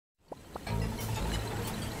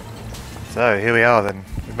So here we are then.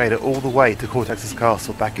 We made it all the way to Cortex's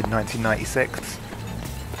castle back in 1996.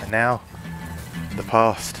 And now, the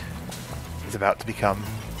past is about to become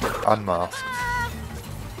unmasked.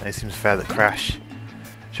 And it seems fair that Crash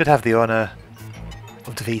should have the honour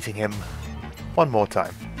of defeating him one more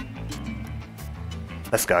time.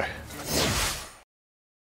 Let's go.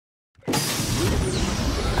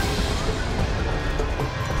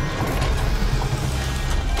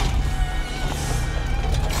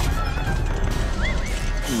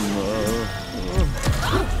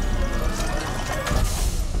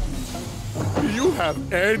 Do you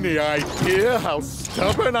have any idea how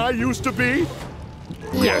stubborn I used to be?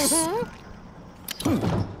 Yes.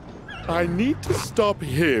 I need to stop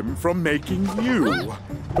him from making you.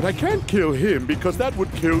 But I can't kill him because that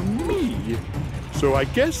would kill me. So I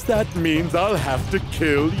guess that means I'll have to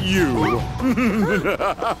kill you.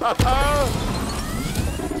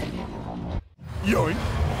 Yoink.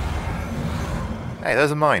 Hey,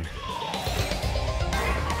 those are mine.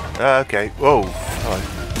 Okay. Whoa. Oh.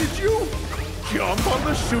 Did you jump on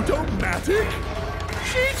the shoot-o-matic?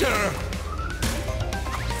 Cheater!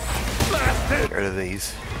 Blasted! Get rid of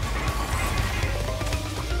these.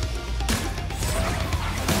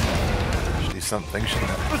 Should do something,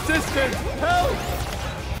 shouldn't it? Assistant! Help!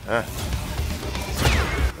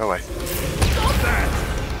 Go away. Stop that!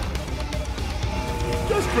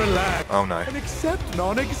 Just relax. Oh no. And accept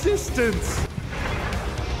non-existence.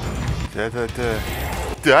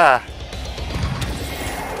 Da.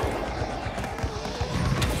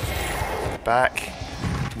 Back.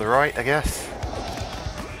 To the right, I guess.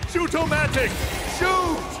 Shoot-o-matic!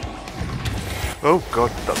 Shoot! Oh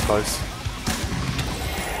god, that's close.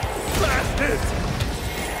 Blast it!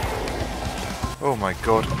 Oh my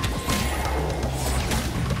god.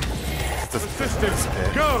 It's just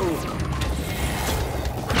Assistant, go!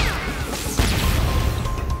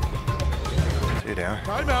 Two down.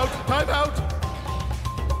 Time out! Time out!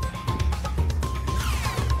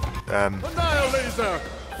 Annihilator!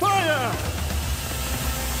 Fire!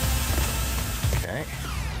 Okay.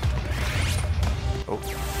 Oh.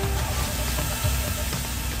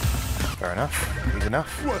 Fair enough. Easy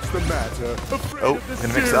enough. What's the matter? Afraid Oh, of the I'm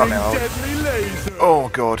gonna mix it up now. deadly laser. Oh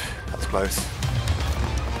god, that's close.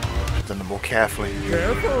 Should've done it more carefully.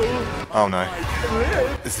 Careful! Oh no.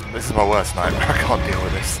 This is my worst nightmare. I can't deal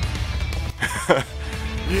with this.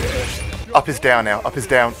 Yes. Up is down now. Up is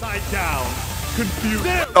down. Side down. Confused.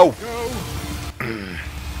 Oh.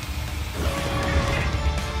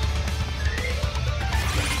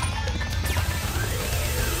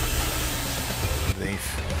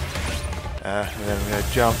 And then we're going to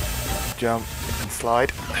jump, and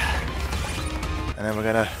slide. And then we're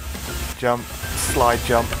going to jump, slide,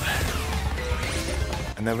 jump.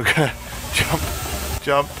 And then we're going to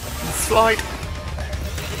jump, and slide.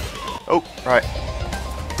 Oh, right.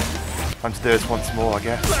 Time to do this once more, I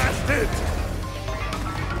guess. Blast it!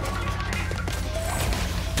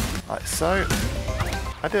 Like so.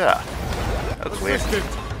 I do that. That looks weird.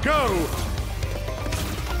 Go!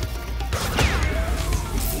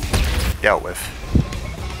 Dealt with.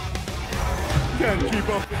 Can't keep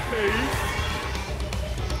up the pace.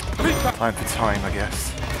 Time for time, I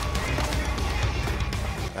guess.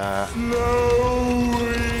 Slowing.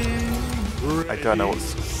 I don't know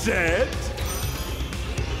what's... Set.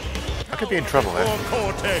 I could be in trouble here.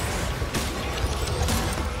 Cortex.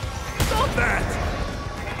 Stop that.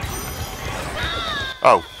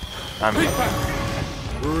 Oh. I'm...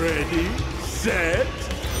 Ready. Set.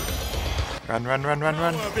 Run.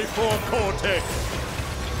 Before Cortex.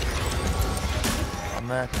 1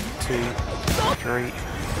 there, 2, 3.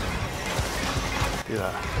 Do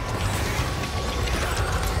that.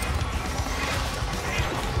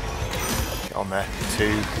 Get on there.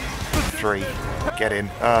 2, 3. Get in.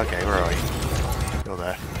 Oh, okay, where are you? You're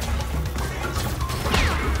there.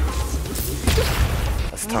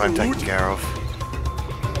 That's time taken care of.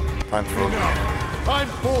 Time for I'm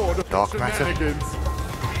bored of dark matter. shenanigans.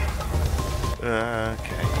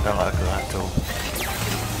 Okay, don't like that at all.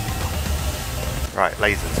 Right,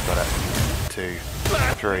 lasers, got it. 2,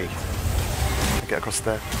 3. Get across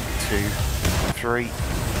there. 2, 3.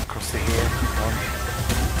 Across to here. 1,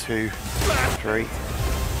 2, 3.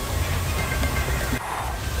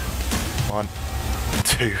 1,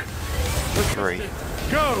 2, 3.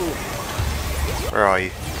 Go! Where are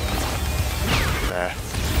you? There.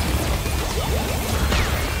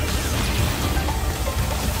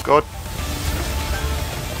 God.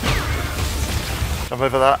 Jump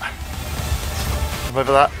over that. Jump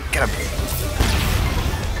over that. Get him.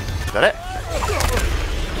 Is that it?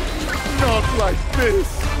 Not like this.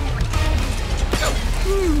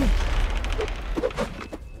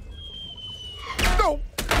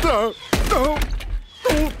 Must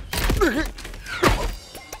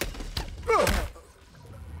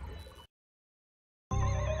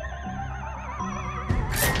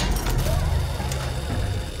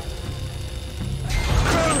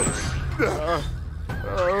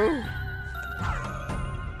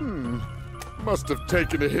have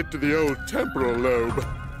taken a hit to the old temporal lobe.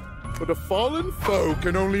 But a fallen foe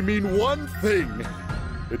can only mean one thing.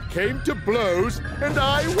 It came to blows, and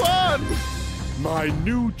I won! My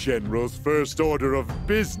new general's first order of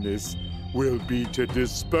business will be to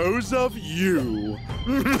dispose of you.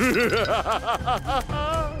 We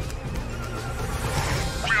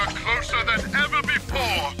are closer than ever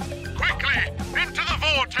before. Quickly, into the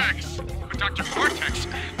vortex. But Dr. Cortex,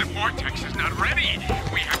 the vortex is not ready.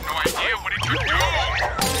 We have no idea what it could do.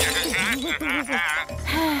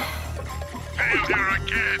 Failure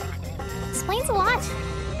again. Explains a lot.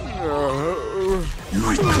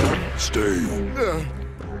 You stay.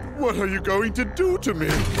 What are you going to do to me?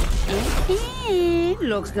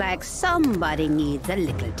 Looks like somebody needs a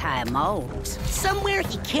little time out. Somewhere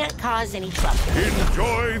he can't cause any trouble.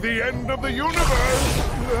 Enjoy the end of the universe!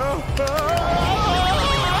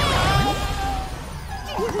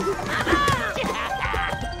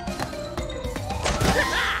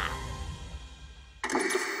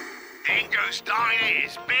 Dingo's Diner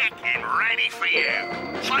is back and ready for you.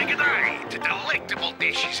 Say good day to delectable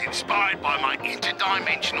dishes inspired by my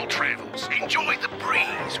interdimensional travels. Enjoy the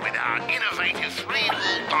breeze with our innovative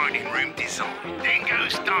three-wall dining room design.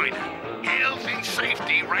 Dingo's Diner, health and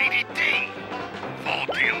safety rated D for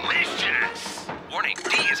delicious. Warning, D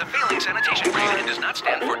is a failing sanitation grade and does not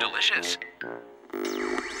stand for delicious.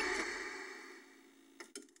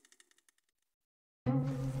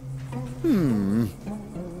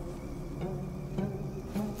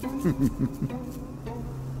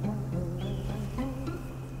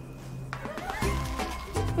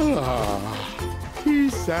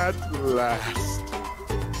 Peace at last.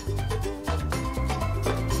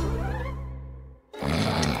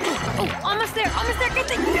 Oh, almost there, good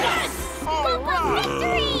thing. Yes!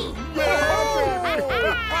 Victory!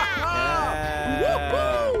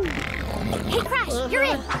 Hey, Crash, you're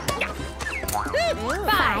in.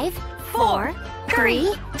 5, 4,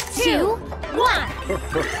 3, 2, 1.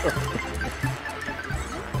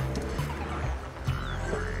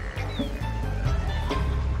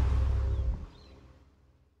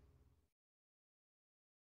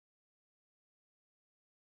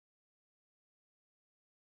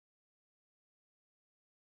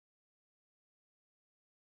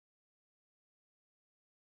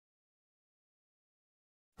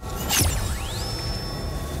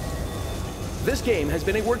 This game has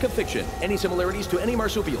been a work of fiction. Any similarities to any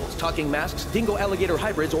marsupials, talking masks, dingo alligator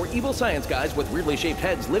hybrids, or evil science guys with weirdly shaped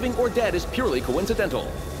heads, living or dead, is purely coincidental.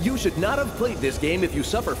 You should not have played this game if you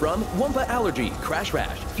suffer from Wumpa allergy, crash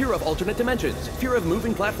rash, fear of alternate dimensions, fear of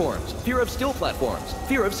moving platforms, fear of still platforms,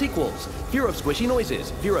 fear of sequels, fear of squishy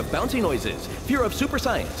noises, fear of bouncy noises, fear of super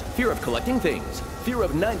science, fear of collecting things, fear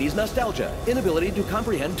of 90s nostalgia, inability to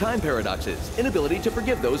comprehend time paradoxes, inability to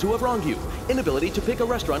forgive those who have wronged you, inability to pick a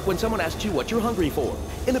restaurant when someone asks you what you're hungry for,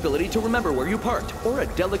 inability to remember where you parked, or a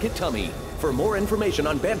delicate tummy. For more information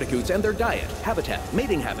on bandicoots and their diet, habitat,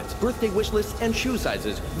 mating habits, birthday wish lists, and shoe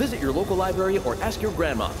sizes, visit your local library or ask your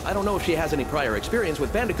grandma. I don't know if she has any prior experience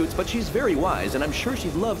with bandicoots, but she's very wise, and I'm sure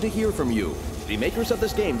she'd love to hear from you. The makers of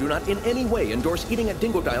this game do not in any way endorse eating at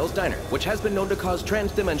Dingodile's Diner, which has been known to cause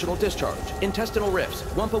trans-dimensional discharge, intestinal rifts,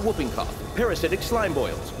 Wumpa whooping cough, parasitic slime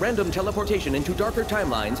boils, random teleportation into darker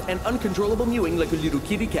timelines, and uncontrollable mewing like a little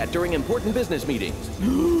kitty cat during important business meetings.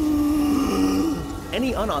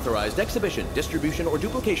 Any unauthorized exhibition, distribution, or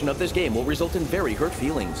duplication of this game will result in very hurt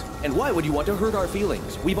feelings. And why would you want to hurt our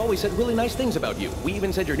feelings? We've always said really nice things about you. We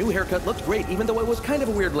even said your new haircut looked great, even though it was kind of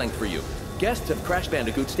a weird length for you. Guests of Crash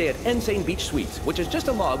Bandicoot stay at Insane Beach Suites, which is just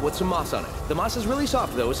a log with some moss on it. The moss is really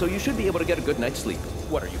soft, though, so you should be able to get a good night's sleep.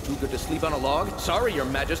 What, are you too good to sleep on a log? Sorry, Your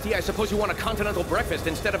Majesty, I suppose you want a continental breakfast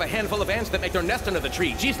instead of a handful of ants that make their nest under the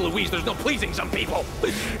tree. Jeez Louise, there's no pleasing some people.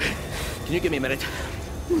 Can you give me a minute?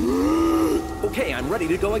 Okay, I'm ready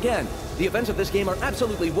to go again. The events of this game are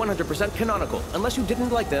absolutely 100% canonical. Unless you didn't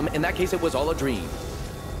like them, in that case it was all a dream.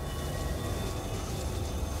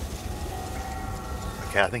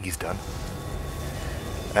 Okay, I think he's done.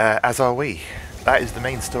 As are we. That is the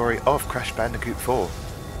main story of Crash Bandicoot 4.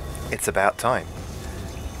 It's about time.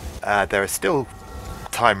 There are still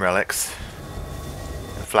time relics,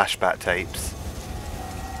 and flashback tapes,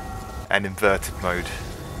 and inverted mode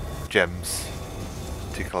gems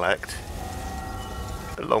to collect,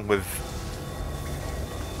 along with,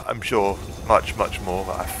 I'm sure, much more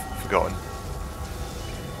that I've forgotten.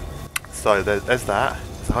 So there's that.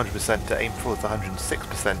 It's 100% to aim for. It's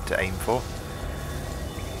 106% to aim for.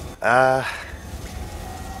 I'm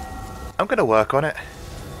going to work on it.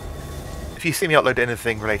 If you see me upload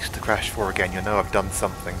anything related to Crash 4 again, you'll know I've done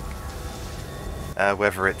something.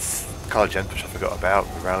 Whether it's Colour Gems, which I forgot about,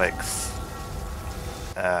 the relics,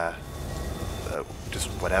 just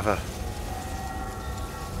whatever.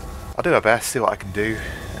 I'll do my best, see what I can do,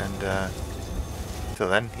 and till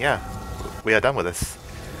then, yeah, we are done with this.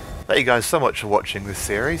 Thank you guys so much for watching this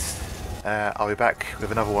series. I'll be back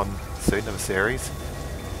with another one soon, another series.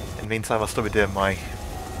 In the meantime, I'll still be doing my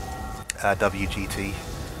WGT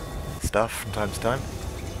stuff from time to time,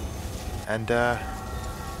 and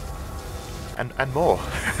more.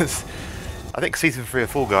 I think Season 3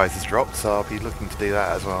 of Fall Guys has dropped, so I'll be looking to do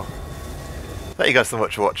that as well. Thank you guys so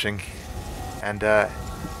much for watching, and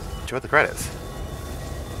enjoy the credits.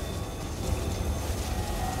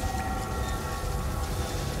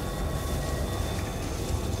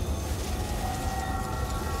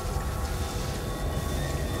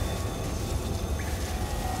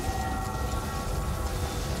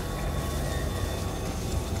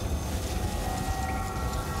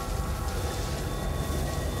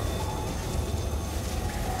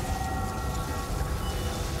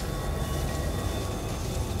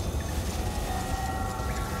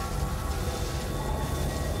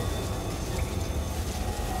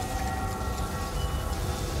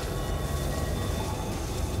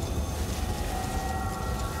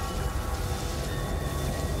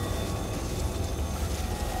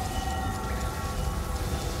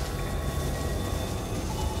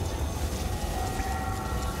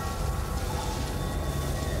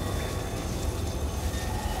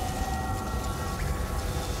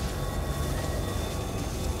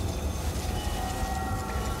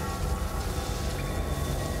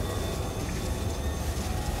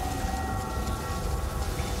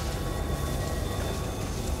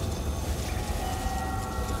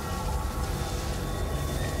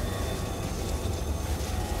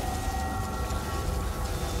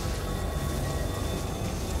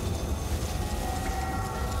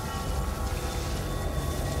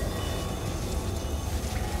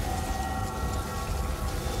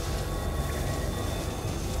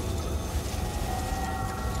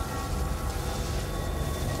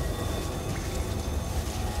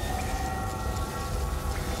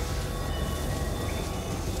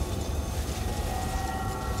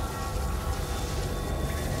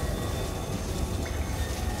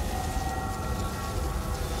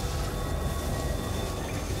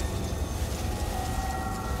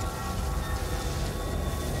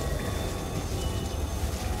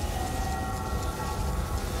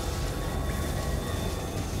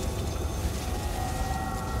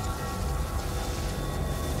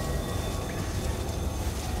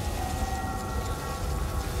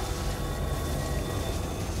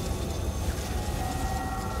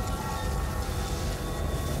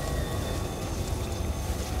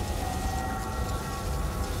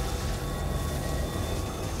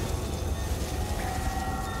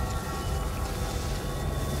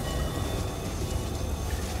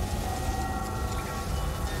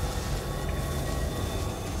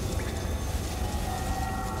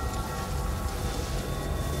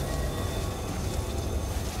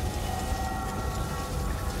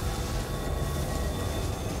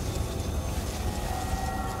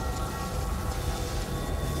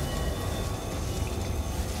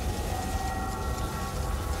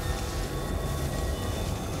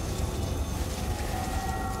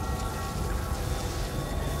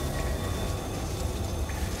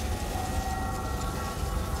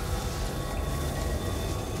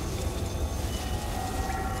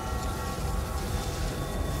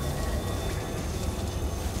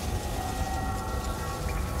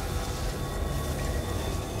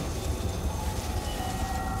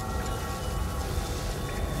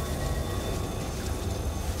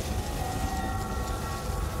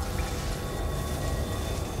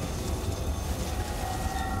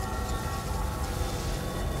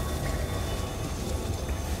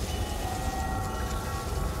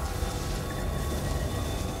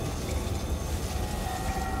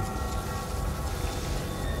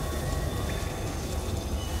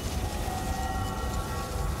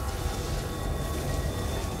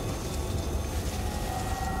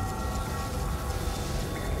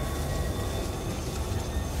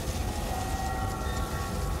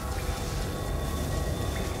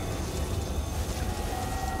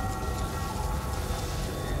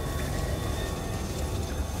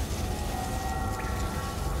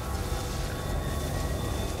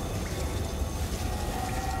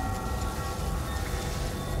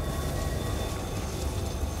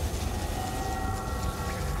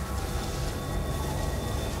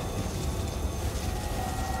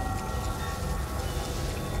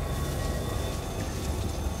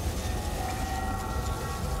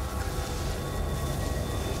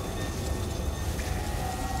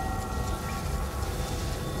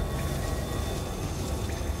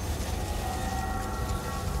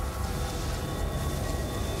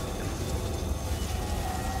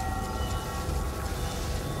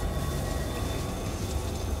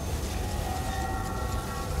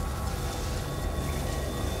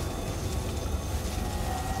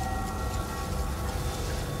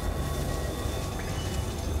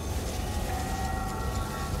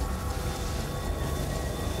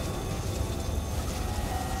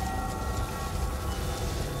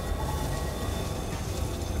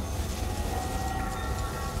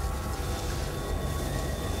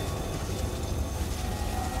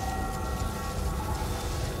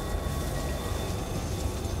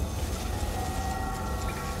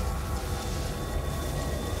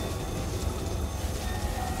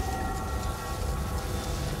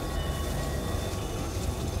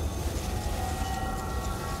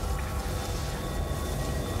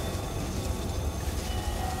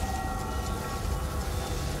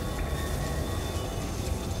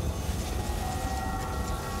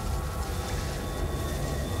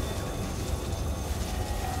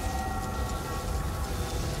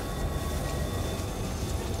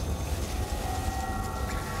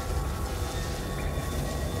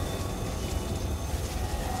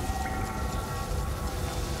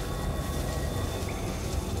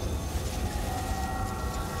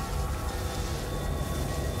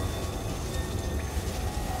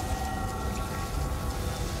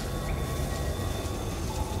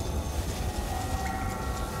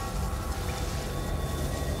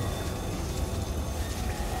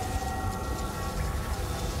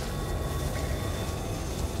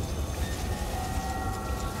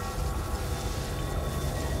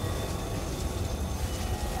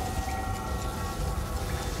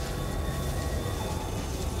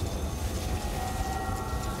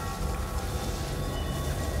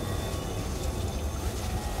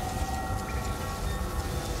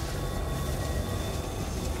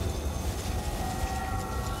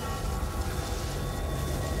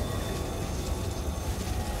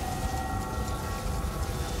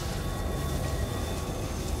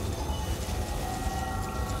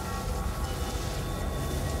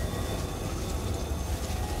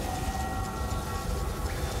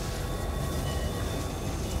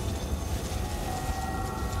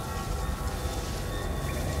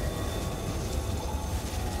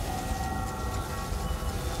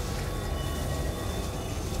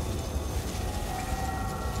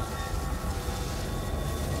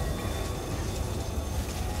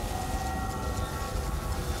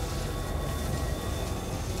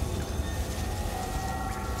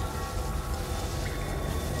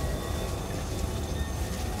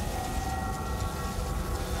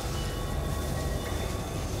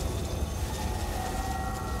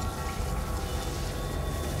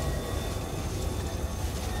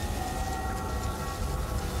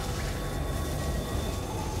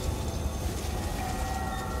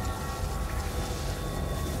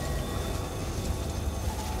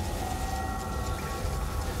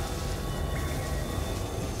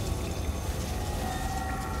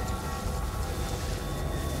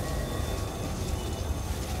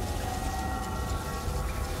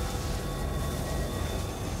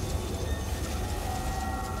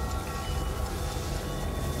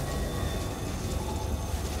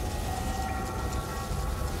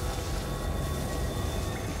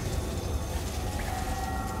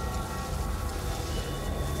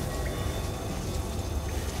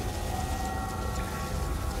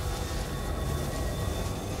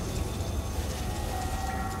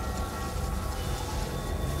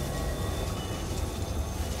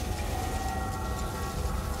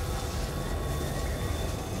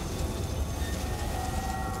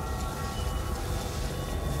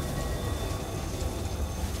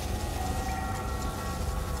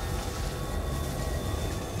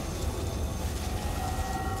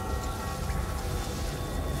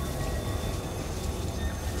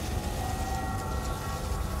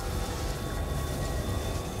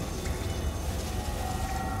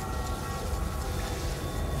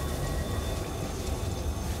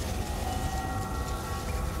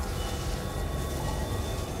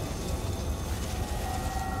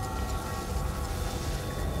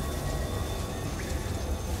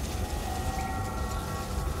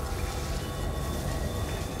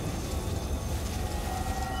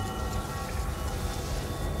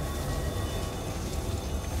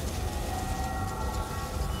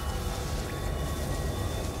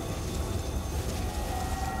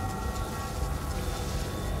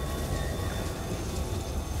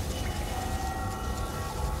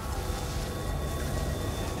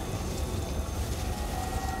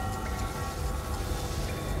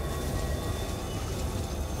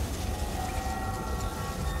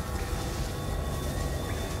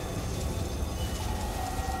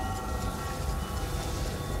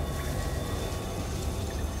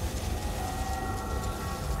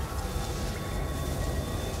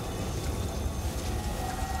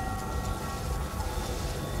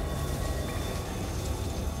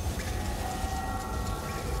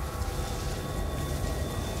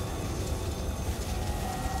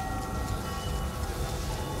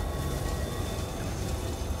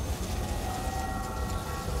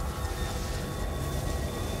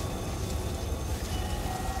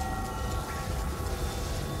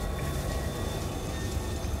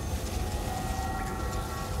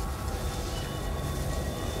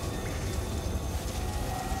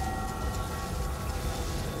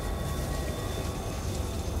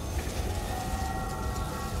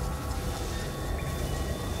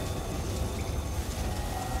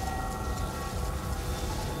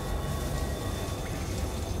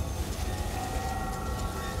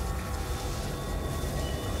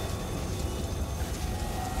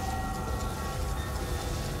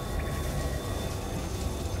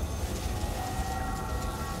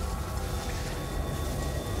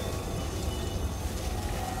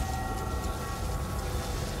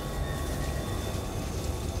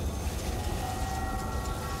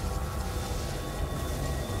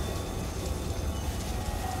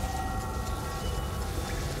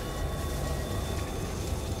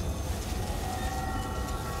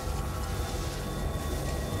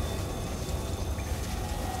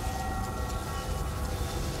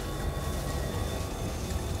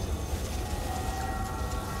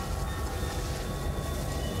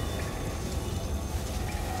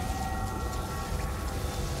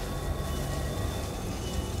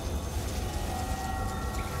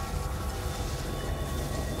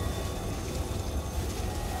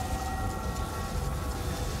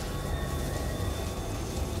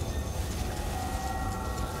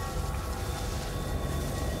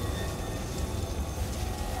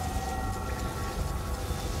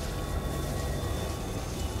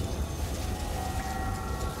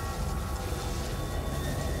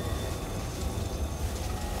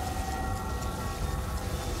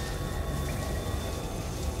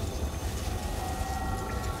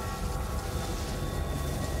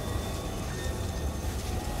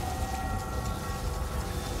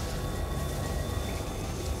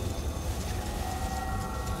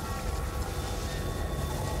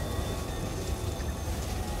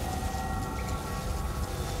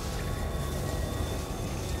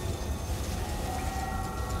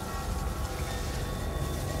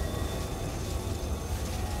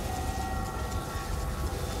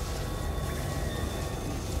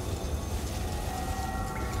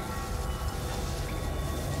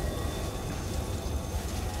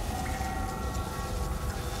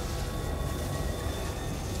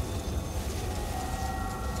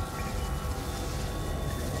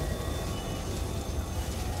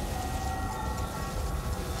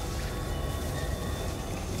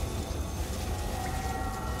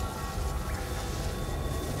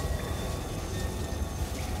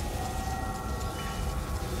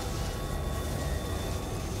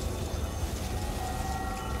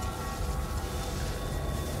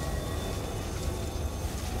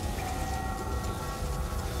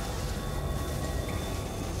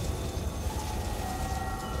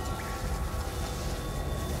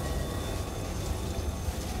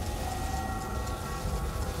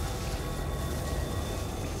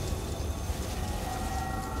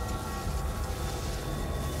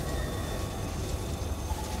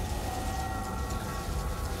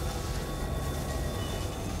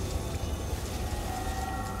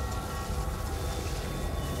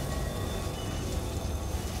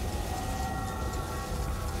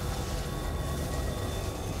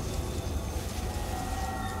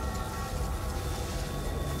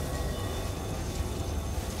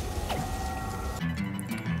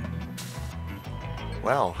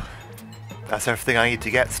 Well, that's everything I need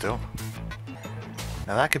to get still.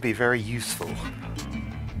 Now that could be very useful.